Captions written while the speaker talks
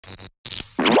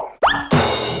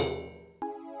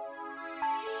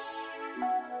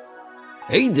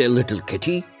Hey there, little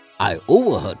kitty. I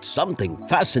overheard something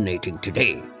fascinating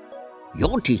today.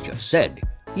 Your teacher said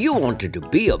you wanted to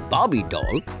be a Barbie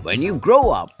doll when you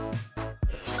grow up.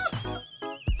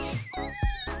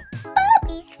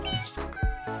 Barbie's this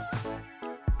cool.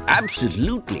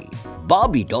 Absolutely.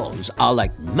 Barbie dolls are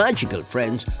like magical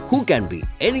friends who can be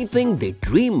anything they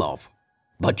dream of.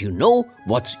 But you know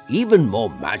what's even more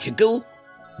magical?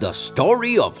 The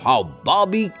story of how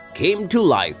Barbie came to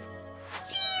life.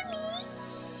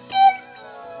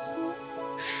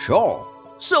 Sure.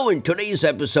 So in today's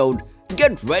episode,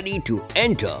 get ready to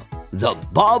enter the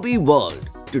Barbie world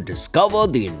to discover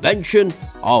the invention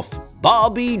of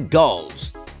Barbie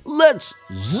dolls. Let's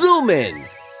zoom in.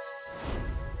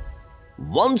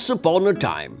 Once upon a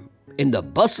time, in the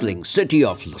bustling city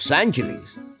of Los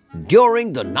Angeles,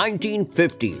 during the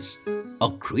 1950s,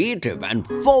 a creative and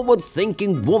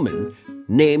forward-thinking woman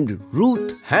named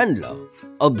Ruth Handler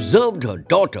observed her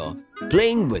daughter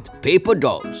playing with paper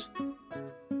dolls.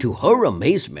 To her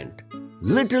amazement,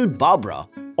 little Barbara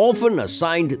often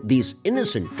assigned these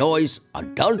innocent toys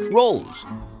adult roles,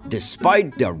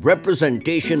 despite their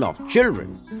representation of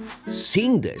children.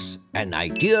 Seeing this, an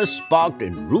idea sparked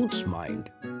in Ruth's mind.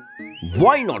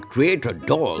 Why not create a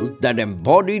doll that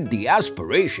embodied the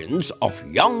aspirations of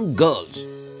young girls,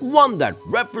 one that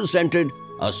represented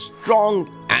a strong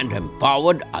and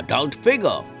empowered adult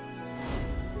figure?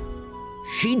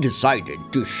 She decided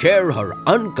to share her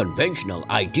unconventional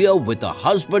idea with her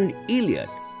husband Elliot,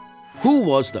 who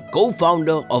was the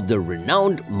co-founder of the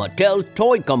renowned Mattel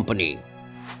toy company.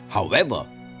 However,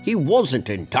 he wasn't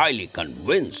entirely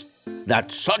convinced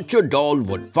that such a doll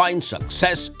would find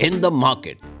success in the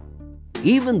market.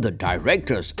 Even the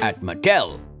directors at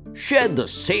Mattel shared the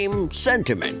same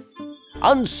sentiment,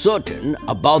 uncertain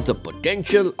about the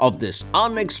potential of this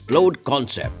unexplored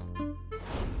concept.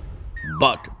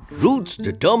 But Ruth's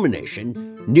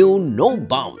determination knew no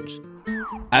bounds,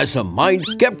 as her mind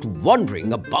kept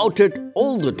wondering about it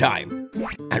all the time.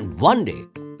 And one day,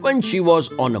 when she was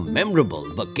on a memorable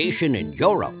vacation in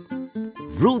Europe,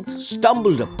 Ruth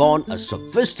stumbled upon a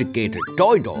sophisticated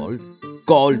toy doll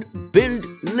called Build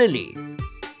Lily.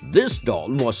 This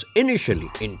doll was initially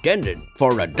intended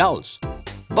for adults,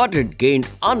 but it gained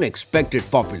unexpected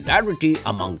popularity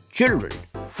among children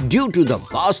due to the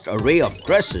vast array of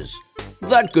dresses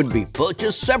that could be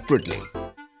purchased separately.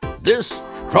 This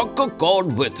struck a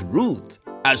chord with Ruth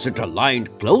as it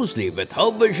aligned closely with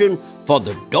her vision for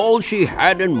the doll she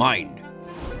had in mind.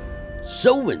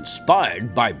 So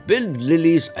inspired by Build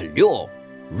Lily's allure,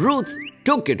 Ruth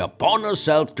took it upon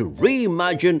herself to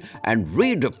reimagine and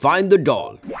redefine the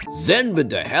doll. Then, with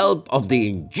the help of the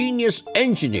ingenious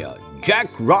engineer Jack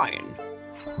Ryan,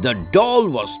 the doll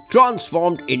was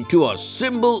transformed into a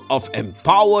symbol of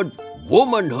empowered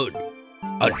womanhood.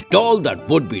 A doll that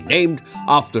would be named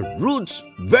after Ruth's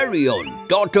very own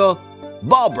daughter,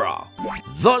 Barbara.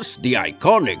 Thus, the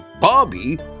iconic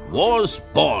Barbie was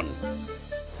born.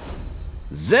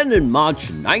 Then in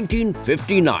March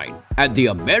 1959, at the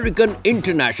American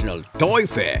International Toy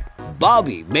Fair,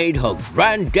 Barbie made her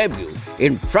grand debut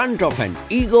in front of an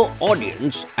eager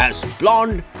audience as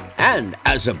blonde, and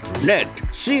as a brunette,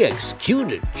 she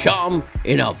exuded charm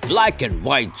in a black and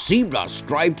white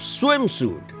zebra-striped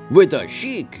swimsuit with a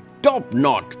chic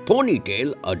top-knot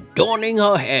ponytail adorning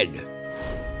her head.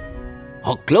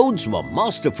 Her clothes were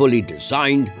masterfully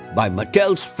designed by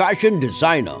Mattel's fashion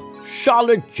designer,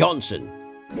 Charlotte Johnson.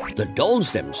 The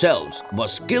dolls themselves were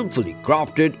skillfully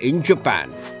crafted in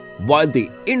Japan, while the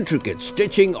intricate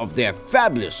stitching of their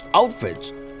fabulous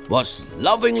outfits was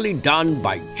lovingly done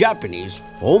by Japanese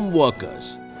home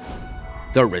workers.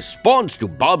 The response to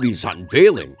Barbie's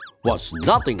unveiling was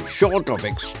nothing short of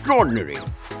extraordinary.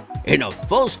 In her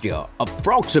first year,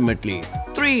 approximately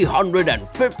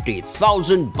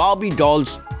 350,000 Barbie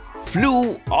dolls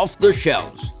flew off the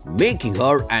shelves, making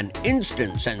her an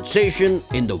instant sensation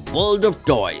in the world of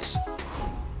toys.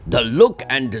 The look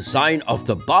and design of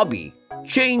the Barbie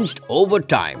changed over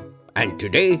time, and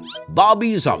today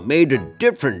Barbies are made in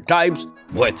different types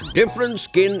with different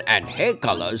skin and hair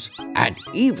colors and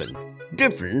even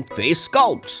different face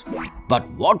sculpts. But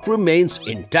what remains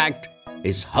intact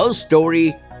is her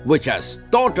story, which has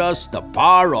taught us the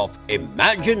power of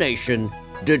imagination,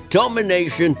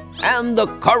 determination, and the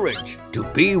courage to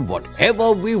be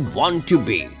whatever we want to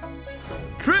be.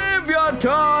 Trivia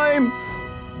time!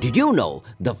 Did you know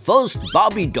the first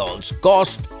Barbie dolls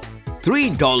cost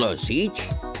 $3 each?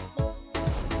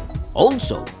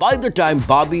 Also, by the time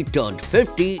Barbie turned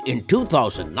 50 in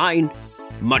 2009,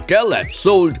 Mattel had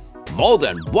sold more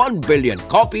than 1 billion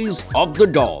copies of the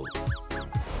doll.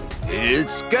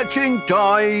 It's sketching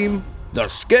time! The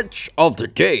sketch of the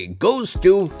day goes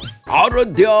to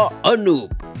Aradhya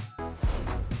Anoop.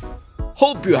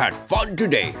 Hope you had fun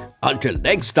today. Until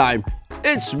next time,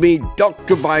 it's me,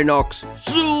 Dr. Binocs,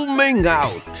 zooming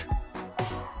out.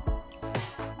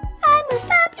 I'm a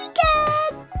Barbie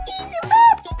cat in a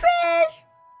Barbie dress.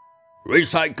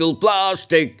 Recycle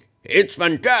plastic. It's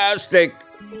fantastic.